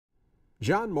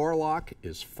John Moorlach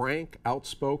is frank,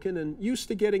 outspoken, and used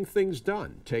to getting things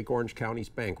done. Take Orange County's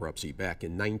bankruptcy back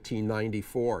in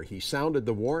 1994. He sounded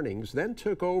the warnings, then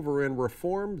took over and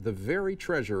reformed the very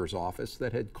treasurer's office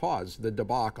that had caused the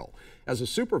debacle. As a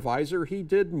supervisor, he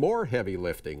did more heavy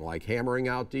lifting, like hammering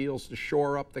out deals to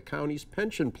shore up the county's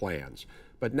pension plans.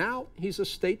 But now he's a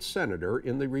state senator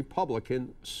in the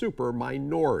Republican super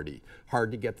minority. Hard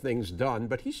to get things done,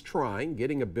 but he's trying,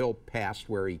 getting a bill passed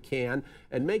where he can,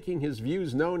 and making his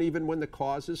views known even when the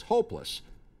cause is hopeless.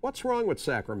 What's wrong with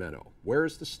Sacramento? Where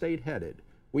is the state headed?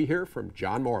 We hear from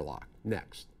John Moorlach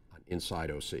next on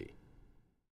Inside OC.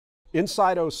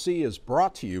 Inside OC is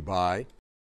brought to you by...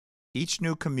 Each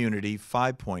new community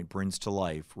 5 Point brings to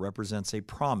life represents a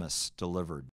promise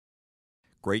delivered.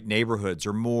 Great neighborhoods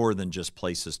are more than just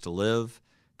places to live,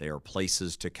 they are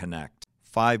places to connect.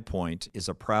 5 Point is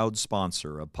a proud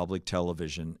sponsor of public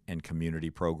television and community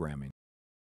programming.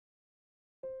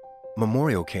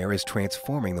 Memorial Care is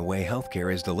transforming the way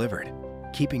healthcare is delivered,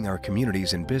 keeping our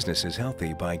communities and businesses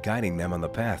healthy by guiding them on the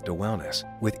path to wellness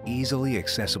with easily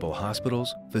accessible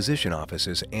hospitals, physician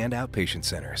offices, and outpatient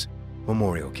centers.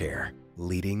 Memorial Care,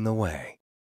 leading the way.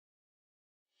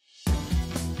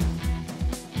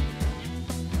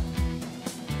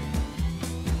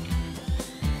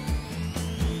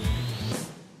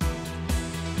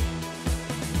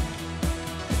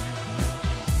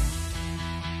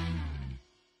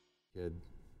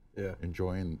 Yeah.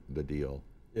 Enjoying the deal.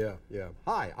 Yeah.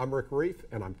 Hi, I'm Rick Reiff,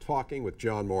 and I'm talking with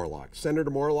John Moorlach.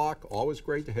 Senator Moorlach, always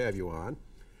great to have you on.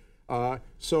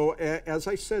 As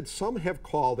I said, some have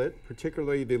called it,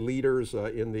 particularly the leaders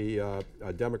in the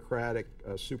Democratic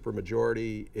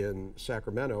supermajority in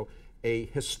Sacramento, a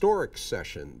historic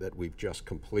session that we've just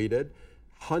completed.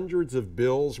 Hundreds of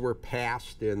bills were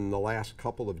passed in the last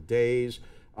couple of days.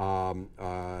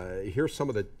 Here's some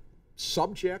of the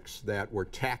subjects that were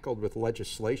tackled with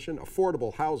legislation: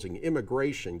 affordable housing,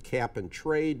 immigration, cap and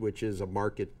trade, which is a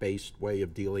market-based way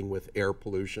of dealing with air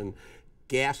pollution,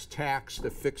 gas tax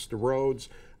to fix the roads,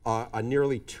 a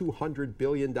nearly $200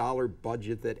 billion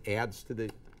budget that adds to the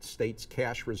state's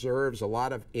cash reserves, a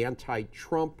lot of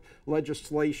anti-Trump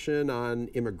legislation on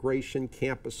immigration,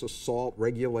 campus assault,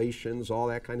 regulations, all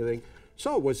that kind of thing.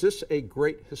 So was this a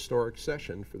great historic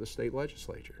session for the state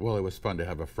legislature? Well, it was fun to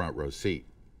have a front row seat.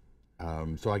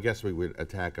 So I guess we would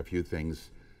attack a few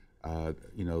things.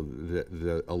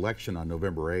 The election on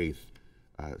November 8th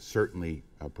certainly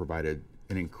provided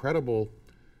an incredible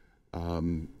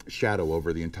shadow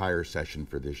over the entire session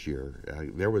for this year.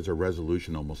 There was a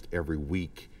resolution almost every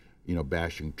week,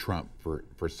 bashing Trump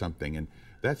for something, and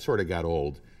that sort of got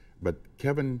old. But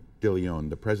Kevin DeLeon,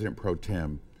 the president pro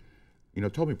tem,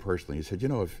 told me personally, he said,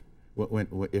 if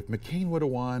McCain would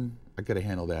have won, I could have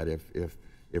handled that.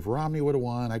 If Romney would have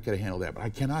won, I could have handled that. But I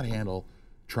cannot handle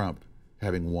Trump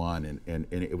having won, and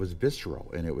it was visceral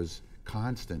and it was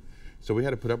constant. So we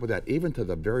had to put up with that, even to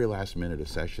the very last minute of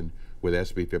session with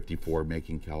SB 54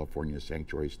 making California a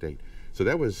sanctuary state. So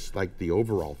that was like the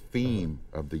overall theme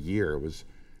of the year. It was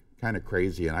kind of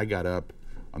crazy. And I got up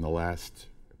on the last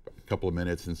couple of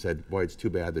minutes and said, boy, it's too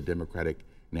bad the Democratic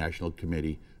National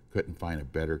Committee couldn't find a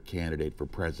better candidate for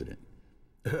president.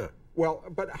 Well,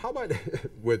 but how about,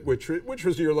 which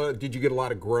was your, did you get a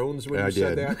lot of groans when you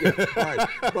said that? Yeah, all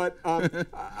right.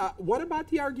 But what about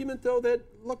the argument, though, that,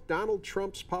 look, Donald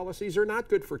Trump's policies are not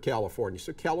good for California,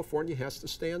 so California has to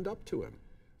stand up to him?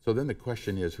 So then the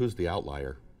question is, who's the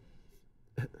outlier?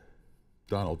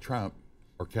 Donald Trump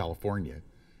or California?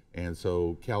 And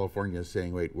so California is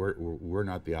saying, wait, we're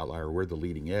not the outlier, we're the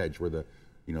leading edge, we're the,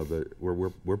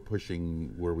 we're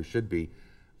pushing where we should be.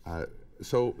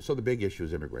 So the big issue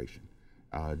is immigration.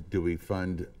 Do we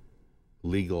fund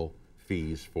legal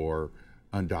fees for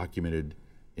undocumented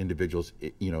individuals,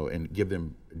 and give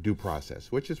them due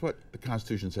process, which is what the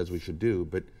Constitution says we should do,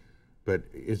 but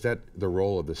is that the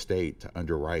role of the state to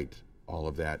underwrite all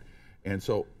of that? And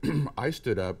so I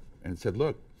stood up and said,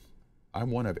 look, I'm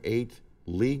one of 8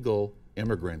 legal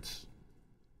immigrants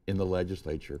in the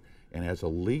legislature, and as a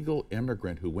legal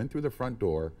immigrant who went through the front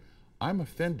door, I'm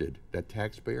offended that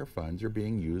taxpayer funds are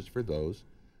being used for those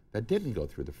that didn't go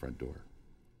through the front door.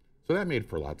 So that made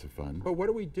for lots of fun. But what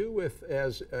do we do with,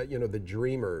 as the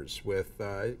dreamers? With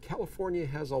California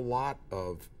has a lot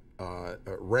of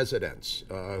residents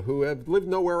who have lived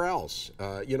nowhere else.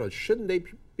 Shouldn't they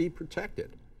be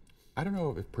protected? I don't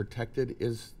know if protected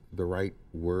is the right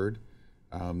word.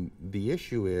 The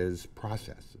issue is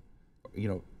process.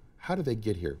 How do they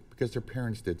get here? Because their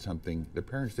parents did something. Their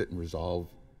parents didn't resolve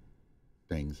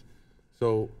things.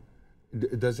 So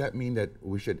does that mean that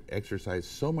we should exercise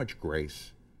so much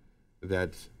grace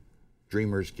that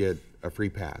dreamers get a free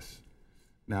pass?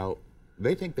 Now,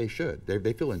 They think they should.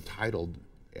 They feel entitled.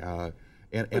 And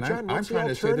John, I'm trying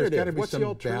to say there's got to be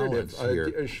some balance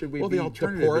here. Should we well, be the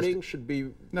alternative deporting? Should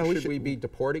we be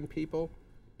deporting people?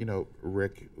 You know,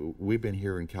 Rick, we've been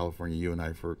here in California, you and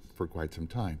I, for quite some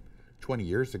time. 20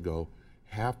 years ago,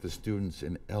 half the students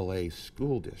in LA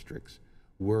school districts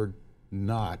were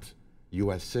not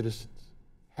U.S. citizens.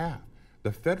 Half.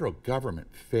 The federal government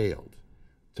failed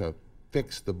to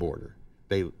fix the border.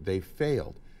 They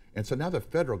failed. And so now the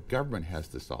federal government has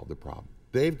to solve the problem.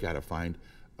 They've got to find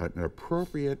an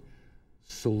appropriate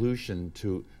solution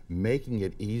to making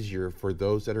it easier for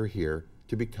those that are here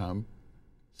to become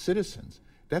citizens.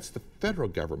 That's the federal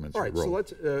government's role. So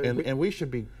let's, and we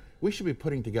should be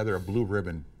putting together a blue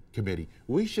ribbon committee.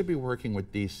 We should be working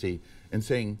with DC and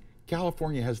saying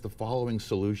California has the following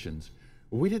solutions.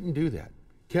 We didn't do that.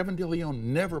 Kevin DeLeon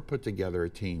never put together a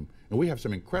team, and we have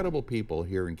some incredible people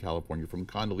here in California, from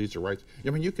Condoleezza Rice. I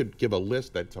mean, you could give a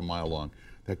list that's a mile long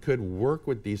that could work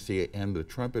with DC and the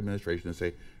Trump administration and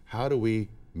say, how do we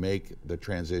make the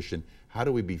transition? How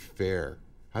do we be fair?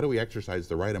 How do we exercise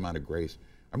the right amount of grace?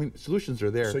 I mean, solutions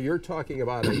are there. So you're talking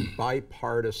about a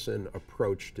bipartisan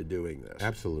approach to doing this.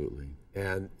 Absolutely.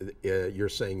 And you're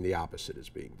saying the opposite is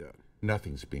being done.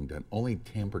 Nothing's being done. Only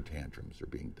temper tantrums are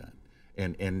being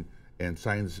done. And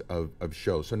signs of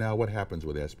show. So now what happens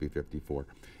with SB 54?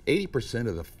 80%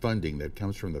 of the funding that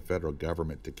comes from the federal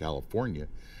government to California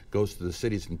goes to the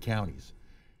cities and counties.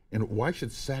 And why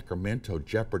should Sacramento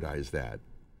jeopardize that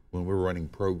when we're running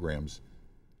programs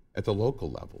at the local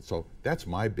level? So that's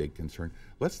my big concern.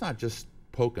 Let's not just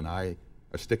poke a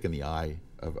stick in the eye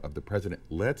of the president.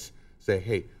 Let's say,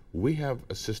 hey, we have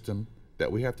a system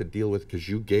that we have to deal with because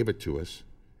you gave it to us,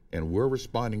 and we're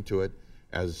responding to it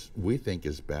as we think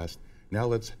is best. Now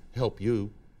let's help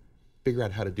you figure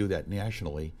out how to do that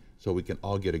nationally so we can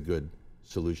all get a good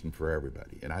solution for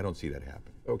everybody. And I don't see that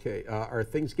happen. Okay, are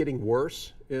things getting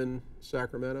worse in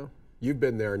Sacramento? You've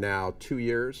been there now 2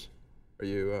 years. Are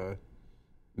you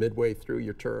midway through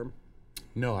your term?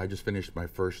 No, I just finished my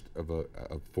first of a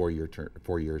 4-year term,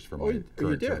 4 years for my current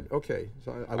you did? term. Okay,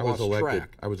 so I was lost elected.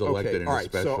 track. I was elected in a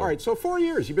special. All right, so 4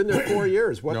 years. You've been there 4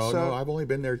 years. What's, no, I've only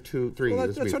been there 2, 3. Well,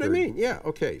 that's what I mean. Yeah.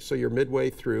 Okay, so you're midway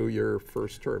through your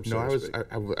first term. No, I was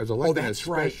elected in a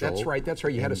special. That's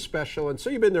right. You had a special, and so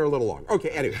you've been there a little longer.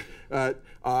 Okay. Anyway,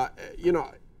 you know,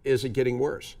 is it getting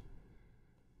worse?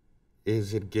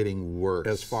 Is it getting worse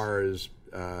as far as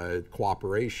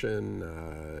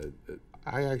cooperation?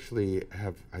 I actually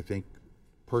have, I think,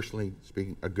 personally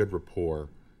speaking, a good rapport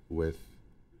with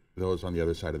those on the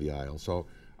other side of the aisle. So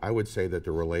I would say that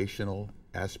the relational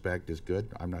aspect is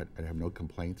good. I have no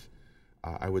complaints.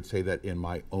 I would say that in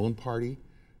my own party,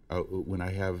 when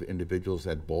I have individuals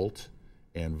that bolt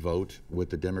and vote with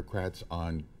the Democrats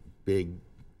on big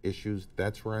issues,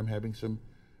 that's where I'm having some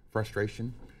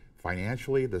frustration.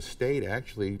 Financially, the state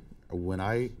actually, when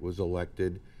I was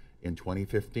elected in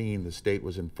 2015, the state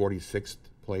was in 46th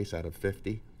place out of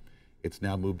 50. It's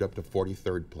now moved up to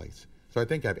 43rd place. So I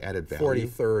think I've added value.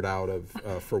 43rd out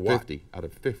of, for what? 50 out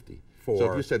of 50. So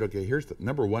if you said, okay, here's the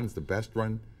number one is the best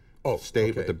run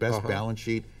state with the best balance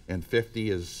sheet, and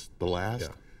 50 is the last.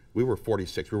 Yeah. We were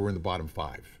 46. We were in the bottom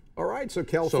 5. All right, so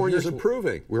California's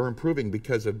improving. We're improving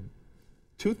because of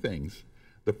 2 things.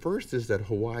 The first is that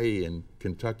Hawaii and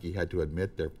Kentucky had to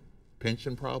admit their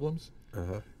pension problems.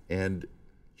 And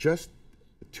just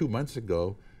 2 months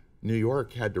ago, New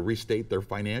York had to restate their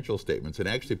financial statements and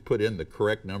actually put in the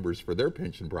correct numbers for their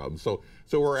pension problems. So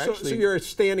we're actually. So you're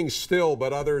standing still,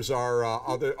 but others are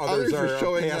others are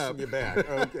showing passing up. you back.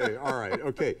 Okay, all right,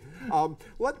 okay.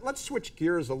 Let's switch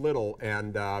gears a little,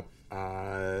 and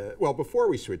well, before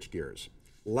we switch gears,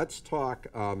 let's talk.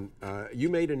 You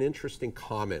made an interesting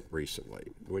comment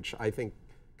recently, which I think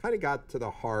kind of got to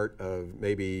the heart of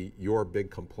maybe your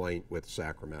big complaint with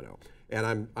Sacramento.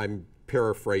 And I'm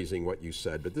paraphrasing what you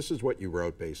said, but this is what you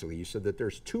wrote basically. You said that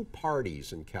there's 2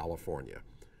 parties in California,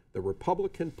 the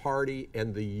Republican Party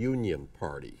and the Union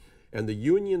Party. And the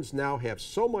unions now have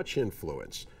so much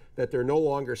influence that they're no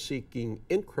longer seeking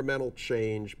incremental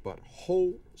change, but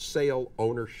wholesale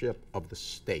ownership of the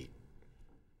state.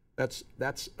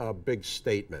 That's a big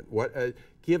statement. What?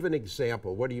 Give an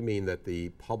example. What do you mean that the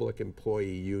public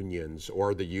employee unions,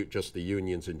 or just the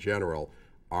unions in general,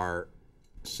 are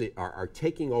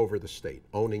taking over the state,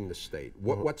 owning the state?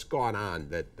 What's gone on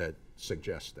that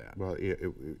suggests that? Well,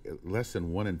 less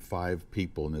than 1 in 5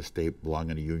 people in the state belong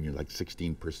in a union, like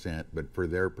 16%. But for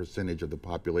their percentage of the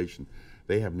population,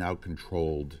 they have now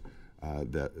controlled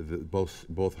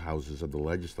both houses of the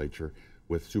legislature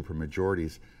with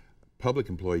supermajorities. Public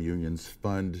employee unions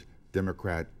fund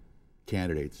Democrat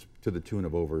candidates to the tune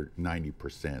of over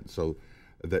 90%. So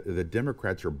the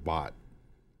Democrats are bought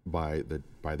by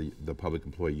the public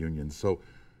employee unions. So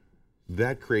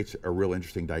that creates a real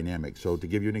interesting dynamic. So to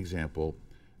give you an example,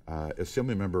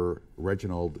 Assemblymember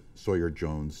Reginald Sawyer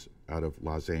Jones out of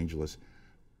Los Angeles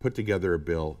put together a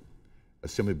bill,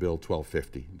 Assembly Bill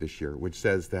 1250 this year, which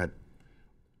says that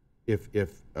if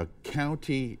a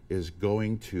county is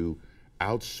going to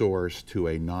outsource to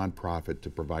a nonprofit to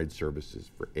provide services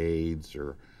for AIDS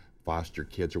or foster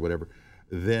kids or whatever,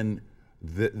 then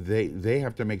they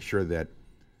have to make sure that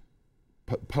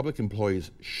public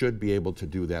employees should be able to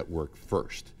do that work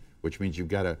first, which means you've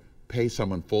got to pay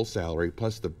someone full salary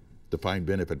plus the defined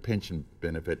benefit, pension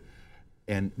benefit,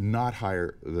 and not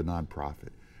hire the nonprofit.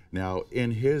 Now,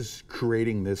 in his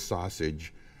creating this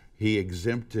sausage, he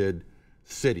exempted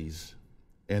cities,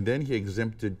 and then he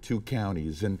exempted 2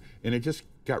 counties, and it just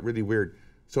got really weird.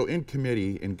 So in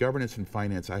committee, in governance and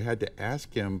finance, I had to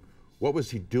ask him what was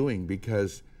he doing,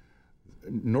 because I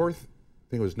think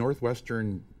it was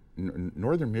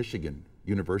Northern Michigan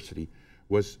University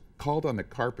was called on the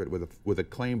carpet with a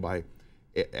claim by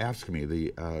AFSCME,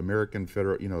 the American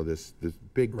Federal, this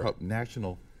big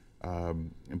national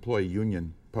employee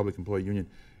union, public employee union,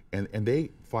 and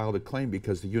they filed a claim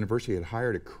because the university had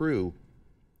hired a crew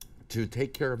to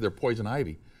take care of their poison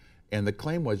ivy, and the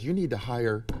claim was you need to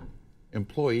hire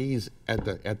employees at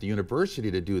the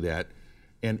university to do that,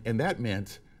 and that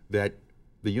meant that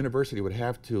the university would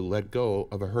have to let go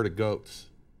of a herd of goats,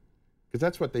 because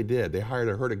that's what they did. They hired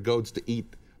a herd of goats to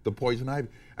eat the poison ivy.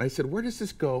 And I said, where does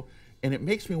this go? And it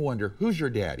makes me wonder, who's your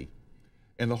daddy?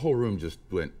 And the whole room just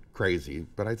went crazy.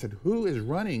 But I said, who is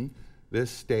running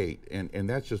this state? And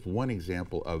that's just one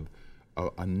example of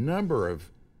a number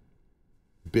of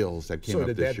bills that came up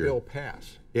this year. So did that bill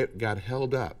pass? It got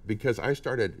held up because I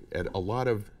started at a lot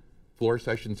of floor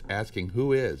sessions asking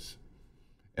who is,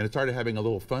 and it started having a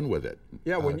little fun with it.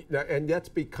 Yeah, and that's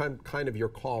become kind of your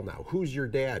call now. Who's your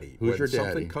daddy? Who's your daddy?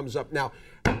 Something comes up now.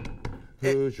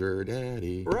 Who's your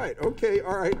daddy? Right. Okay.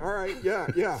 All right.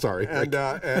 Yeah. Sorry. And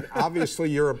obviously,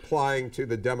 you're implying to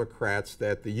the Democrats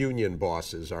that the union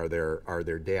bosses are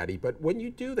their daddy. But when you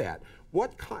do that,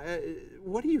 what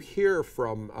do you hear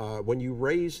from when you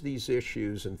raise these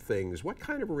issues and things? What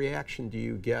kind of reaction do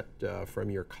you get from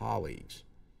your colleagues?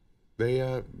 They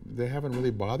haven't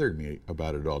really bothered me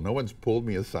about it at all. No one's pulled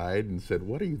me aside and said,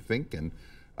 "What are you thinking?"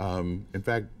 In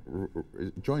fact,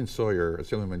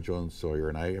 Assemblyman John Sawyer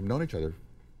and I have known each other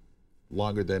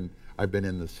longer than I've been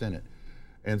in the Senate.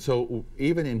 And so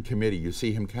even in committee, you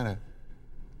see him kind of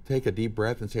take a deep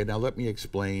breath and say, now let me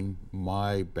explain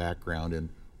my background and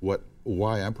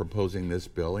why I'm proposing this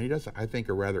bill. And he does, I think,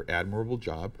 a rather admirable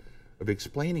job of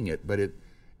explaining it, but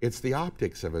it's the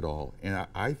optics of it all. And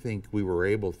I think we were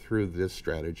able, through this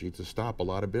strategy, to stop a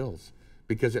lot of bills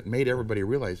because it made everybody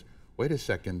realize, wait a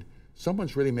second,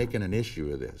 someone's really making an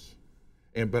issue of this.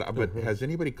 But has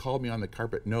anybody called me on the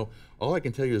carpet? No. All I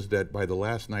can tell you is that by the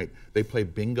last night, they play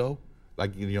bingo.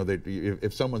 Like,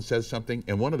 if someone says something,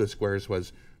 and one of the squares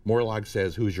was, Moorlach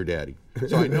says, who's your daddy?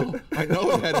 So I know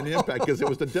it had an impact because it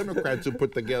was the Democrats who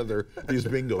put together these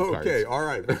bingo cards. Okay, all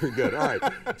right, very good. All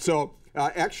right. So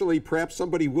actually, perhaps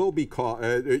somebody will be called.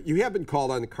 You have been called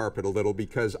on the carpet a little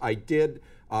because I did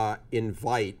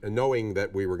invite, knowing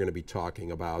that we were going to be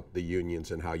talking about the unions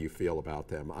and how you feel about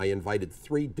them, I invited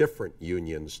 3 different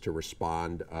unions to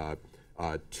respond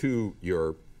to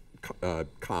your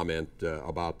comment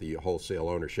about the wholesale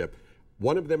ownership.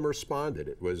 One of them responded.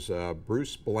 It was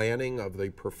Bruce Blanning of the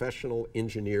Professional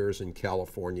Engineers in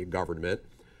California Government.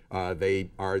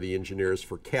 They are the engineers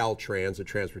for Caltrans, a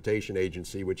transportation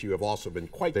agency, which you have also been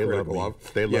quite critical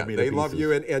of. They love me. They love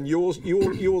you, and you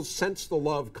will sense the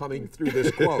love coming through this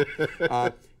quote.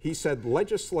 He said,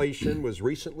 legislation was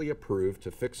recently approved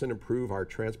to fix and improve our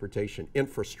transportation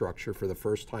infrastructure for the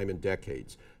first time in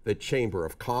decades. The Chamber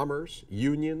of Commerce,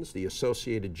 unions, the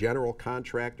Associated General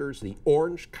Contractors, the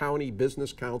Orange County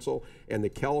Business Council, and the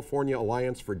California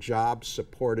Alliance for Jobs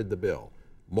supported the bill.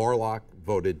 Moorlach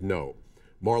voted no.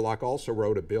 Moorlach also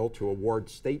wrote a bill to award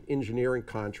state engineering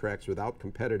contracts without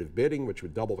competitive bidding, which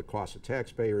would double the cost of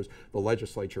taxpayers. The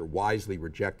legislature wisely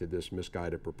rejected this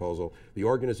misguided proposal. The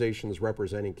organizations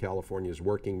representing California's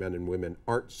working men and women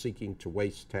aren't seeking to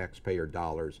waste taxpayer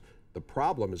dollars. The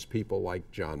problem is people like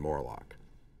John Moorlach.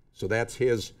 So that's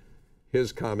his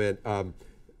comment.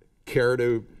 Care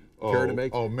to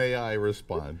make? Oh, may I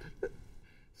respond?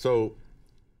 So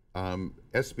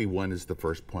SB 1 is the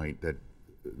first point that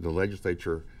the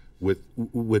legislature,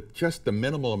 with just the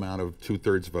minimal amount of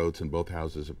 2/3 votes in both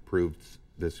houses, approved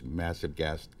this massive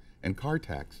gas and car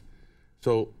tax.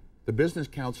 So the Business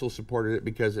Council supported it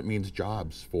because it means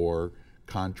jobs for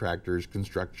contractors,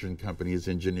 construction companies,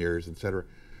 engineers, et cetera.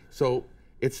 So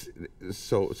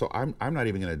I'm not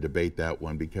even going to debate that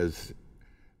one, because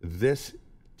this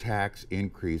tax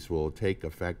increase will take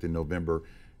effect in November,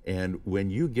 and when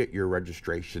you get your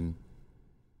registration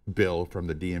bill from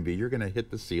the DMV, you're going to hit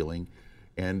the ceiling,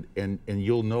 and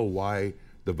you'll know why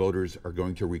the voters are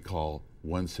going to recall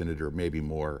one senator, maybe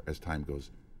more, as time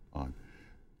goes on.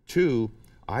 Two,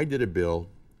 I did a bill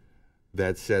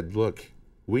that said, look,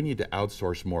 we need to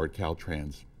outsource more at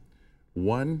Caltrans.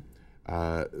 One,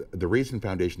 the Reason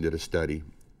Foundation did a study,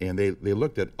 and they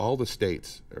looked at all the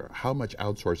states, how much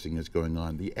outsourcing is going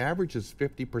on. The average is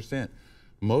 50%.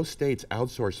 Most states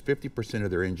outsource 50%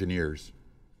 of their engineers.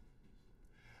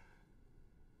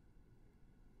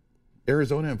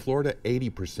 Arizona and Florida,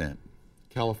 80%.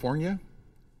 California,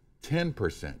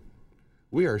 10%.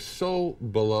 We are so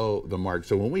below the mark.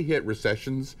 So when we hit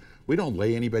recessions, we don't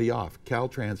lay anybody off.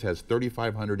 Caltrans has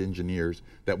 3,500 engineers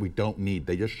that we don't need.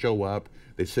 They just show up,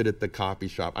 they sit at the coffee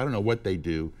shop. I don't know what they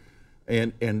do,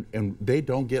 and they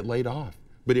don't get laid off.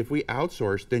 But if we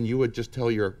outsource, then you would just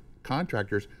tell your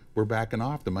contractors, we're backing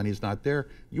off, the money's not there.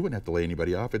 You wouldn't have to lay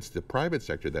anybody off. It's the private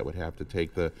sector that would have to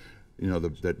take the,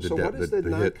 So what is the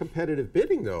non-competitive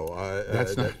bidding, though?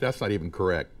 That's not even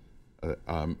correct.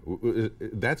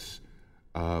 That's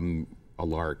a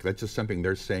lark. That's just something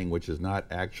they're saying which is not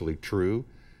actually true.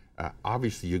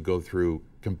 Obviously, you go through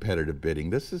competitive bidding.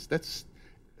 That's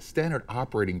standard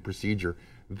operating procedure.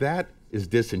 That is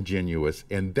disingenuous,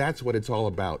 and that's what it's all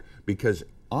about. Because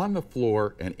on the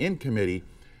floor and in committee,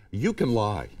 you can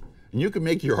lie, and you can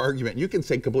make your argument, and you can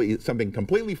say something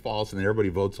completely false, and then everybody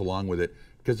votes along with it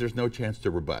because there's no chance to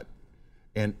rebut.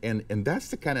 And that's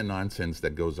the kind of nonsense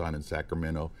that goes on in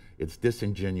Sacramento. It's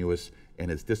disingenuous, and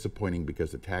it's disappointing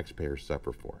because the taxpayers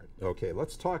suffer for it. Okay,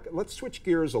 let's switch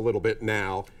gears a little bit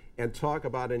now and talk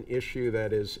about an issue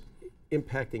that is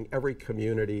impacting every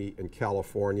community in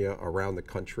California, around the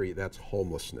country. That's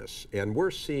homelessness. And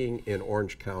we're seeing in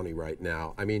Orange County right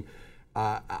now, I mean,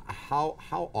 how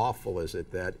awful is it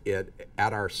that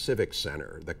at our civic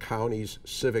center, the county's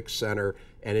civic center,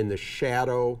 and in the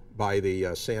shadow by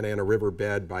the Santa Ana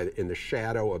riverbed, in the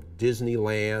shadow of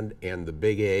Disneyland and the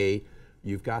Big A,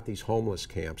 you've got these homeless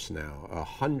camps now,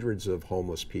 hundreds of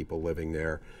homeless people living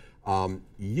there.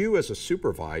 You as a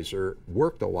supervisor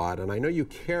worked a lot, and I know you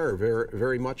care very,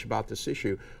 very much about this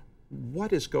issue.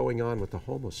 What is going on with the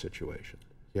homeless situation?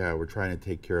 Yeah, we're trying to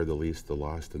take care of the least, the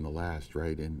lost, and the last,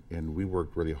 right? And we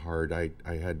worked really hard. I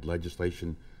had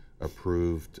legislation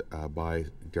approved by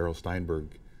Darrell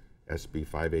Steinberg, SB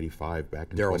 585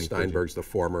 back in 2015. Darrell Steinberg's the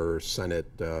former Senate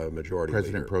majority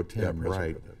President leader. Pro Tem, yeah,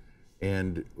 right. Pro Tem.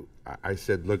 And I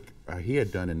said, look, he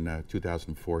had done in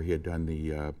 2004, he had done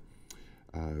the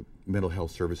Mental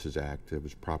Health Services Act. It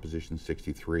was Proposition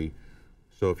 63.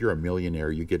 So if you're a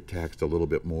millionaire, you get taxed a little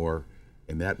bit more,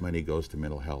 and that money goes to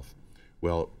mental health.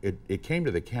 Well, it came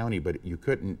to the county, but you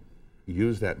couldn't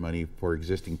use that money for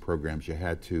existing programs. You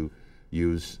had to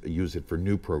use it for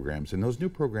new programs, and those new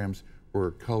programs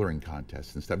were coloring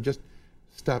contests and stuff. Just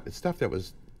stuff that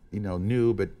was,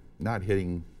 new but not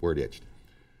hitting where it itched.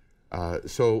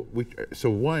 So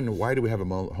one, why do we have a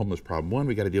homeless problem? One,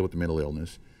 we got to deal with the mental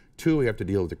illness. Two, we have to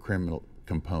deal with the criminal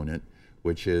component,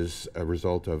 which is a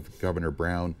result of Governor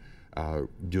Brown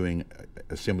doing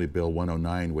Assembly Bill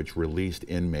 109, which released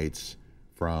inmates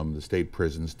from the state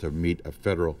prisons to meet a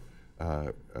federal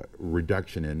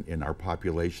reduction in our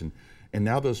population. And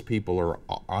now those people are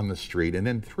on the street. And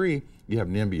then three, you have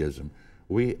NIMBYism.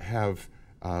 We have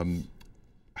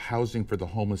housing for the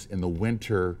homeless in the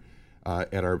winter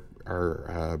at our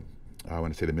I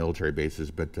want to say the military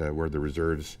bases, but where the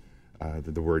reserves,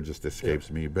 the word just escapes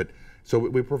me. But so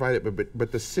we provide it,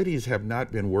 but the cities have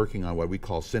not been working on what we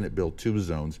call Senate Bill 2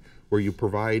 zones, where you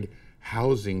provide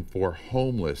housing for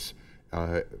homeless,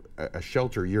 a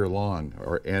shelter year long.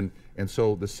 And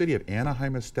so the city of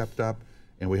Anaheim has stepped up,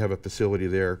 and we have a facility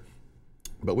there.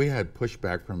 But we had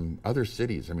pushback from other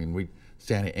cities. I mean,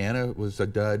 Santa Ana was a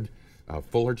dud,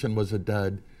 Fullerton was a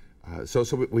dud. So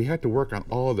we had to work on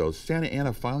all of those. Santa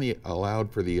Ana finally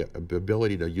allowed for the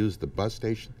ability to use the bus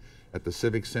station at the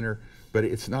Civic Center, but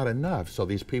it's not enough. So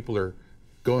these people are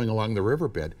going along the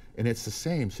riverbed, and it's the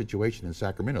same situation in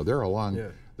Sacramento. They're along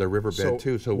the riverbed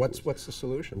too. So what's the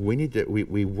solution?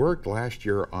 We worked last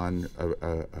year on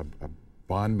a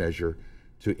bond measure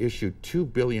to issue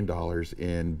 $2 billion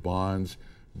in bonds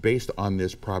based on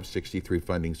this Prop 63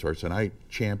 funding source, and I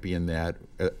championed that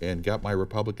and got my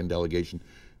Republican delegation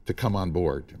to come on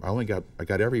board. I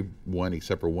got everyone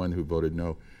except for one who voted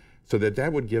no, so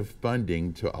that would give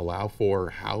funding to allow for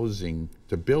housing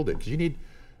to build it, because you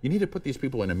need to put these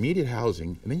people in immediate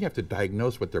housing, and then you have to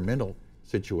diagnose what their mental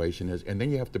situation is, and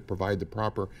then you have to provide the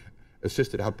proper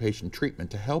assisted outpatient treatment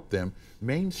to help them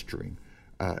mainstream.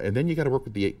 And then you got to work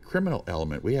with the criminal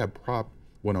element. We have Prop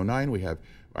 109, we have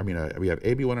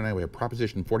AB 109, we have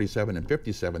Proposition 47 and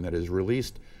 57 that has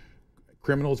released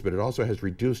criminals, but it also has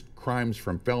reduced crimes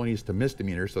from felonies to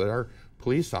misdemeanors so that our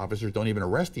police officers don't even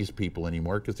arrest these people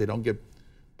anymore because they don't get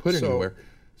put anywhere.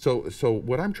 So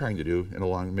what I'm trying to do,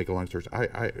 make a long story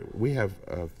short, we have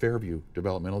a Fairview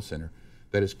Developmental Center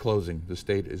that is closing. The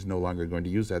state is no longer going to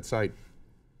use that site.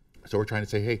 So we're trying to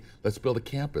say, hey, let's build a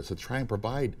campus. Let's try and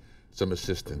provide some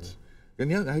assistance.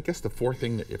 And I guess the fourth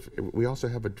thing, if we also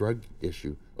have a drug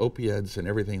issue, opiates and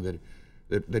everything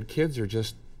that kids are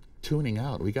just tuning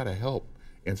out. We got to help.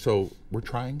 And so we're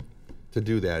trying to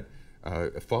do that,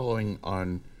 following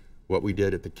on what we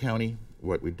did at the county,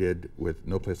 what we did with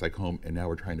No Place Like Home, and now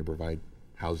we're trying to provide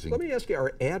housing. Let me ask you,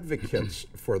 are advocates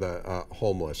for the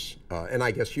homeless, and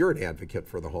I guess you're an advocate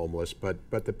for the homeless, but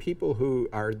the people who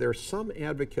are, there's some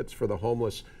advocates for the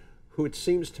homeless who, it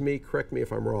seems to me, correct me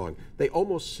if I'm wrong, they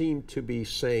almost seem to be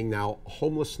saying now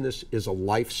homelessness is a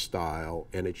lifestyle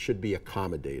and it should be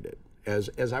accommodated.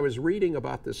 As I was reading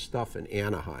about this stuff in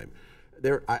Anaheim,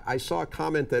 I saw a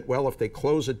comment that, well, if they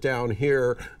close it down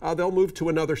here, they'll move to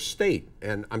another state.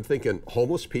 And I'm thinking,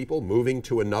 homeless people moving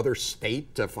to another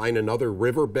state to find another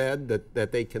riverbed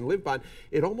that they can live by.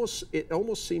 It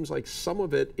almost seems like some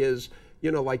of it is,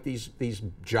 you know, like these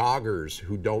joggers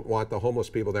who don't want the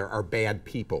homeless people there are bad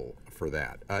people for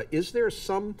that. Is there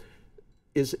some,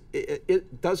 does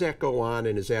that go on,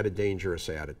 and is that a dangerous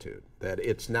attitude? That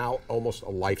it's now almost a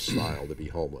lifestyle to be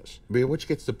homeless? Which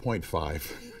gets to point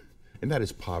 5. And that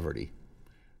is poverty.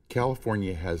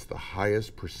 California has the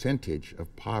highest percentage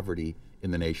of poverty in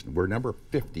the nation. We're number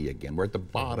 50 again. We're at the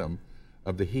bottom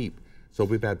of the heap. So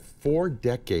we've had 4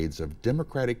 decades of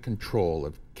Democratic control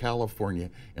of California,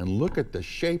 and look at the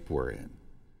shape we're in.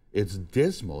 It's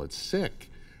dismal, it's sick,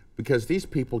 because these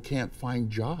people can't find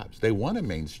jobs. They want to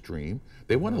mainstream,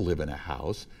 they want to live in a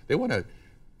house, they want to,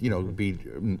 be,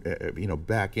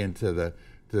 back into the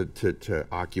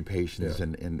occupations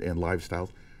and lifestyles.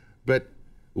 But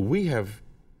we have,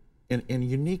 in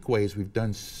unique ways, we've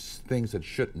done things that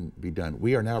shouldn't be done.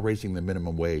 We are now raising the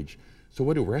minimum wage. So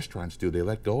what do restaurants do? They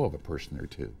let go of a person or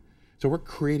two. So we're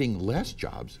creating less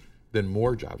jobs than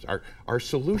more jobs. Our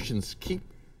solutions keep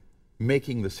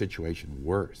making the situation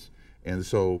worse. And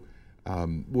so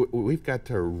we've got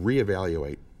to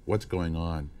reevaluate what's going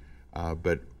on.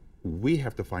 But we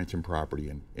have to find some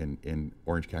property in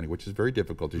Orange County, which is very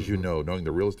difficult, as you know, knowing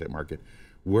the real estate market,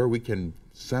 where we can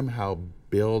somehow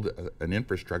build an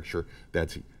infrastructure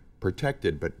that's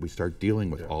protected, but we start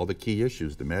dealing with all the key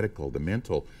issues, the medical, the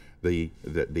mental, the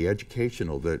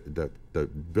educational, the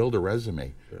build a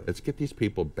resume. Let's get these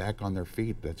people back on their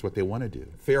feet. That's what they want to do.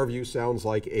 Fairview sounds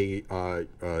like a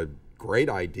great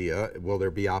idea. Will there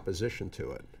be opposition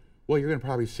to it? Well, you're going to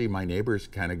probably see my neighbors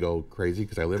kind of go crazy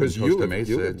because I live in Costa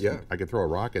Mesa. I could throw a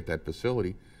rock at that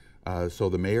facility. So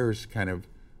the mayor's kind of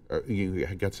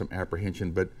got some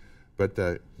apprehension, but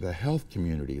the health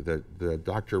community, the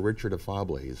Dr. Richard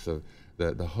Afables,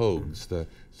 the Hogues, the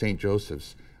St.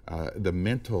 Joseph's, the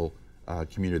mental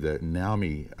community, the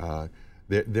NAMI,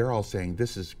 they're all saying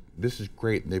this is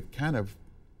great, and they've kind of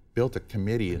built a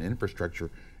committee and infrastructure,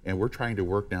 and we're trying to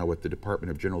work now with the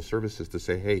Department of General Services to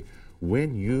say, hey,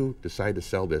 when you decide to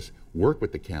sell this, work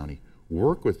with the county,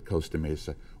 work with Costa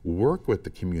Mesa, work with the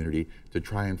community to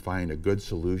try and find a good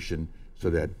solution so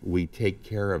that we take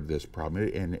care of this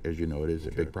problem. And as you know, it is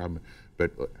a big problem.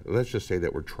 But let's just say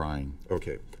that we're trying.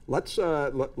 Okay. Let's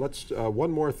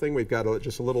one more thing. We've got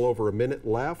just a little over a minute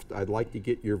left. I'd like to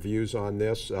get your views on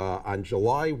this. On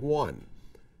July 1,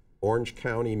 Orange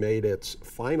County made its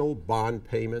final bond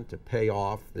payment to pay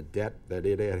off the debt that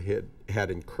it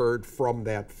had incurred from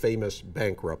that famous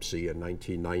bankruptcy in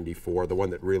 1994, the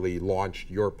one that really launched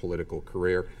your political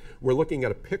career. We're looking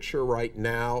at a picture right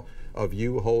now of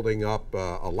you holding up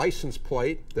a license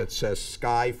plate that says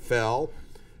 "Sky Fell."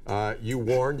 You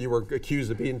warned, you were accused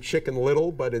of being Chicken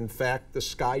Little, but in fact the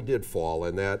sky did fall,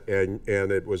 and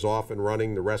it was off and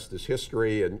running. The rest is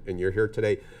history, and you're here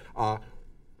today.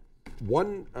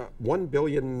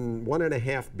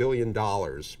 $1.5 billion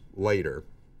later,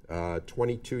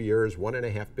 22 years,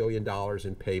 $1.5 billion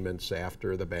in payments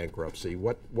after the bankruptcy.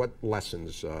 What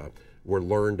lessons were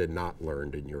learned and not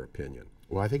learned, in your opinion?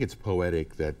 Well, I think it's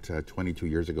poetic that 22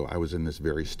 years ago I was in this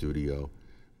very studio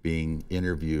being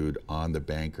interviewed on the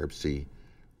bankruptcy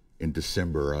in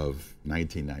December of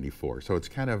 1994. So it's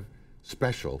kind of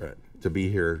special to be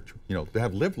here, to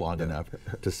have lived long enough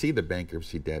to see the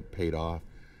bankruptcy debt paid off.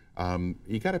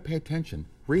 You got to pay attention.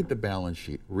 Read the balance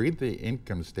sheet. Read the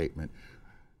income statement.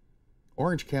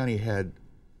 Orange County had,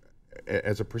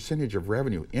 as a percentage of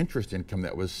revenue, interest income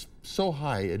that was so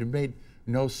high, it made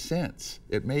no sense.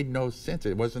 It made no sense.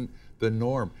 It wasn't the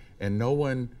norm. And no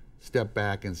one stepped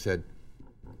back and said,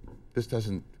 this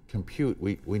doesn't compute.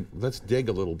 Let's dig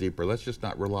a little deeper. Let's just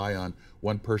not rely on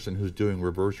one person who's doing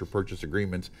reverse or purchase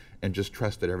agreements and just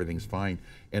trust that everything's fine.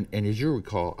 And as you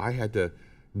recall, I had to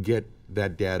get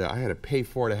that data. I had to pay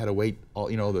for it. I had to wait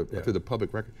through the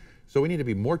public record. So we need to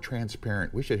be more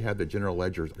transparent. We should have the general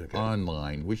ledgers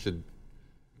online. We should.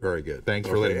 Very good. Thanks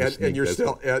for letting me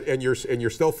and you're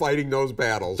still fighting those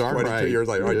battles. Darn 22 right. years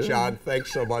later. All right, Yeah. John,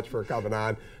 thanks so much for coming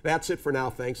on. That's it for now.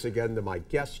 Thanks again to my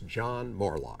guest, John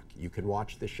Moorlach. You can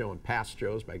watch this show and past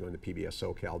shows by going to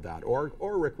pbssocal.org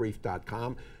or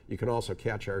rickreiff.com. You can also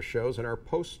catch our shows and our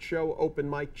post-show open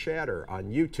mic chatter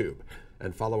on YouTube.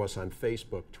 And follow us on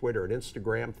Facebook, Twitter, and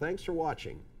Instagram. Thanks for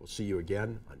watching. We'll see you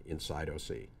again on Inside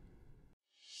OC.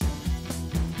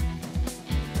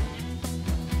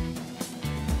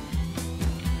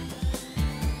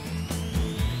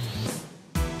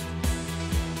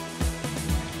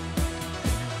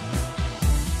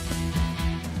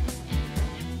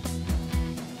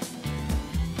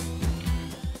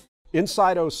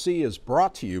 Inside OC is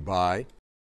brought to you by...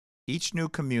 Each new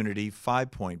community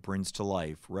 5 Point brings to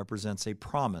life represents a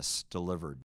promise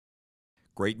delivered.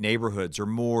 Great neighborhoods are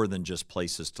more than just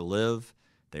places to live,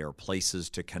 they are places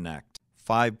to connect.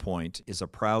 5 Point is a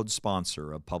proud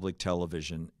sponsor of public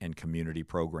television and community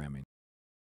programming.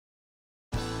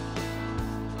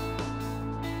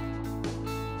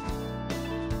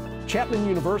 Chapman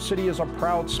University is a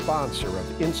proud sponsor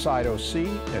of Inside OC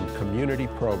and community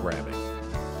programming.